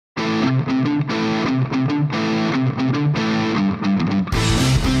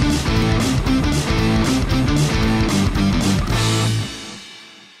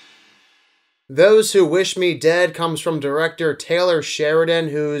Those Who Wish Me Dead comes from director Taylor Sheridan,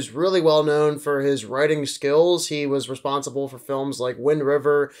 who's really well known for his writing skills. He was responsible for films like Wind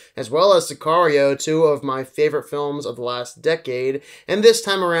River, as well as Sicario, two of my favorite films of the last decade, and this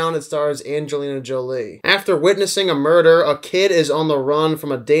time around it stars Angelina Jolie. After witnessing a murder, a kid is on the run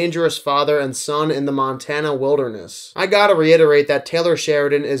from a dangerous father and son in the Montana wilderness. I gotta reiterate that Taylor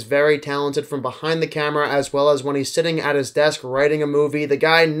Sheridan is very talented from behind the camera as well as when he's sitting at his desk writing a movie. The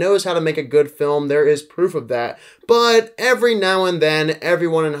guy knows how to make a good film. There is proof of that. But every now and then,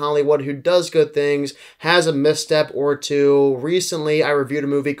 everyone in Hollywood who does good things has a misstep or two. Recently, I reviewed a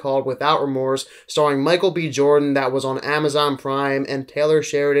movie called Without Remorse, starring Michael B. Jordan, that was on Amazon Prime, and Taylor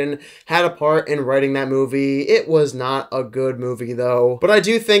Sheridan had a part in writing that movie. It was not a good movie, though. But I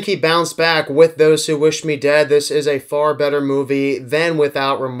do think he bounced back with Those Who Wish Me Dead. This is a far better movie than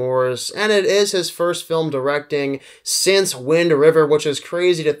Without Remorse, and it is his first film directing since Wind River, which is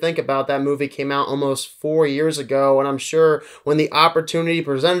crazy to think about. That movie came out almost 4 years ago, and I'm sure when the opportunity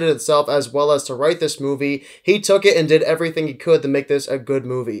presented itself as well as to write this movie, he took it and did everything he could to make this a good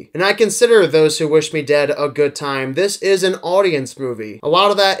movie. And I consider Those Who Wish Me Dead a good time. This is an audience movie. A lot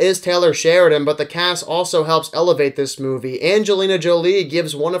of that is Taylor Sheridan, but the cast also helps elevate this movie. Angelina Jolie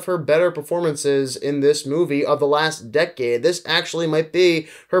gives one of her better performances in this movie of the last decade. This actually might be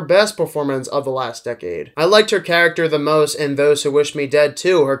her best performance of the last decade. I liked her character the most in Those Who Wish Me Dead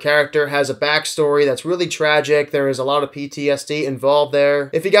too. Her character has a backstory that's really tragic. There is a lot of PTSD involved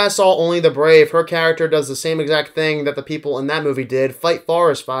there. If you guys saw Only the Brave, her character does the same exact thing that the people in that movie did, fight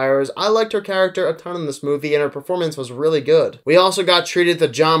forest fires. I liked her character a ton in this movie, and her performance was really good. We also got treated to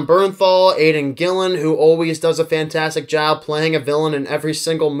John Bernthal, Aidan Gillen, who always does a fantastic job playing a villain in every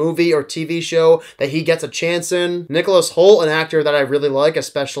single movie or TV show that he gets a chance in. Nicholas Hoult, an actor that I really like,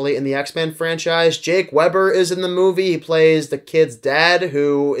 especially in the X-Men franchise. Jake Weber is in the movie. He plays the kid's dad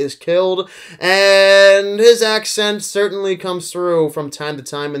who is killed, and his accent certainly comes through from time to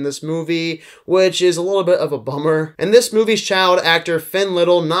time in this movie, which is a little bit of a bummer. And this movie's child actor Finn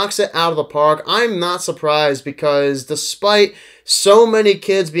Little knocks it out of the park. I'm not surprised because despite so many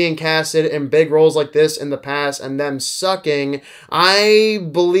kids being casted in big roles like this in the past and them sucking, I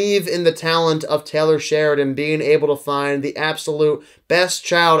believe in the talent of Taylor Sheridan being able to find the absolute best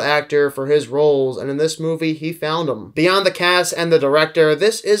child actor for his roles, and in this movie, he found him. Beyond the cast and the director,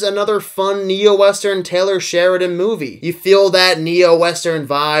 this is another fun neo-western Taylor Sheridan movie. You feel that neo-western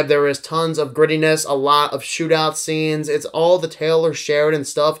vibe. There is tons of grittiness, a lot of shootout scenes. It's all the Taylor Sheridan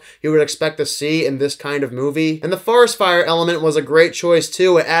stuff you would expect to see in this kind of movie. And the forest fire element was a great choice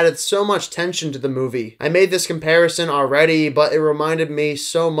too. It added so much tension to the movie. I made this comparison already, but it reminded me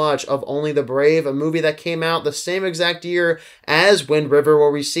so much of Only the Brave, a movie that came out the same exact year as Wind River, where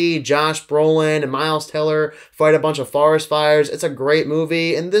we see Josh Brolin and Miles Teller fight a bunch of forest fires. It's a great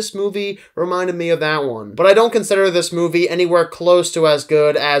movie, and this movie reminded me of that one. But I don't consider this movie anywhere close to as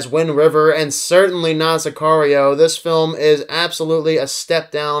good as Wind River, and certainly not Sicario. This film is absolutely a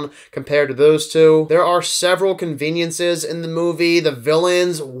step down compared to those two. There are several conveniences in the movie. The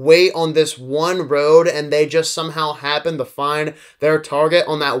villains wait on this one road, and they just somehow happen to find their target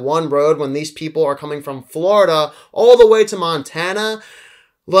on that one road when these people are coming from Florida all the way to Montana.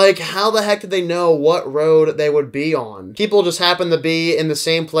 Like, how the heck did they know what road they would be on? People just happen to be in the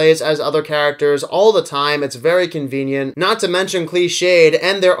same place as other characters all the time. It's very convenient, not to mention cliched,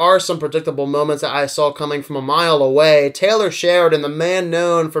 and there are some predictable moments that I saw coming from a mile away. Taylor Sheridan, the man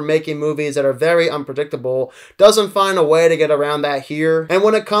known for making movies that are very unpredictable, doesn't find a way to get around that here. And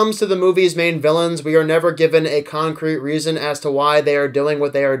when it comes to the movie's main villains, we are never given a concrete reason as to why they are doing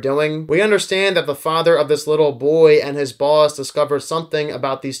what they are doing. We understand that the father of this little boy and his boss discovered something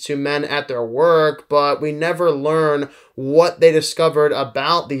about these two men at their work, but we never learn what they discovered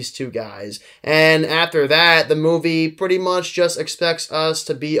about these two guys. And after that, the movie pretty much just expects us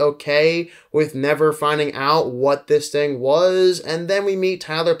to be okay with never finding out what this thing was. And then we meet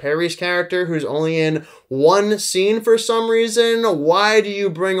Tyler Perry's character, who's only in one scene for some reason. Why do you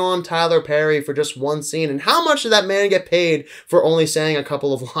bring on Tyler Perry for just one scene? And how much did that man get paid for only saying a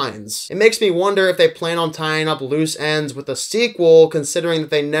couple of lines? It makes me wonder if they plan on tying up loose ends with a sequel, considering that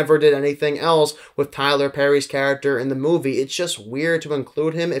they never did anything else with Tyler Perry's character in the movie. It's just weird to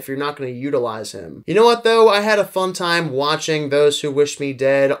include him if you're not going to utilize him. You know what though? I had a fun time watching Those Who Wish Me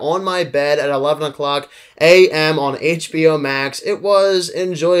Dead on my bed at 11 o'clock a.m. on HBO Max. It was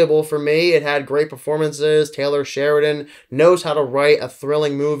enjoyable for me. It had great performances. Taylor Sheridan knows how to write a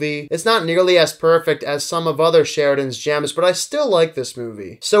thrilling movie. It's not nearly as perfect as some of other Sheridan's gems, but I still like this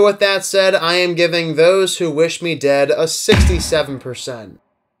movie. So with that said, I am giving Those Who Wish Me Dead a 67%.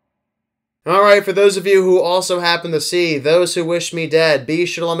 Alright, for those of you who also happen to see Those Who Wish Me Dead, be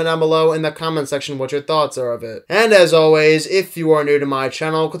sure to let me down below in the comment section what your thoughts are of it. And as always, if you are new to my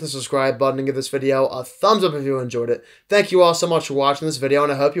channel, click the subscribe button and give this video a thumbs up if you enjoyed it. Thank you all so much for watching this video,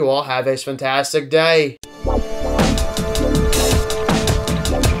 and I hope you all have a fantastic day.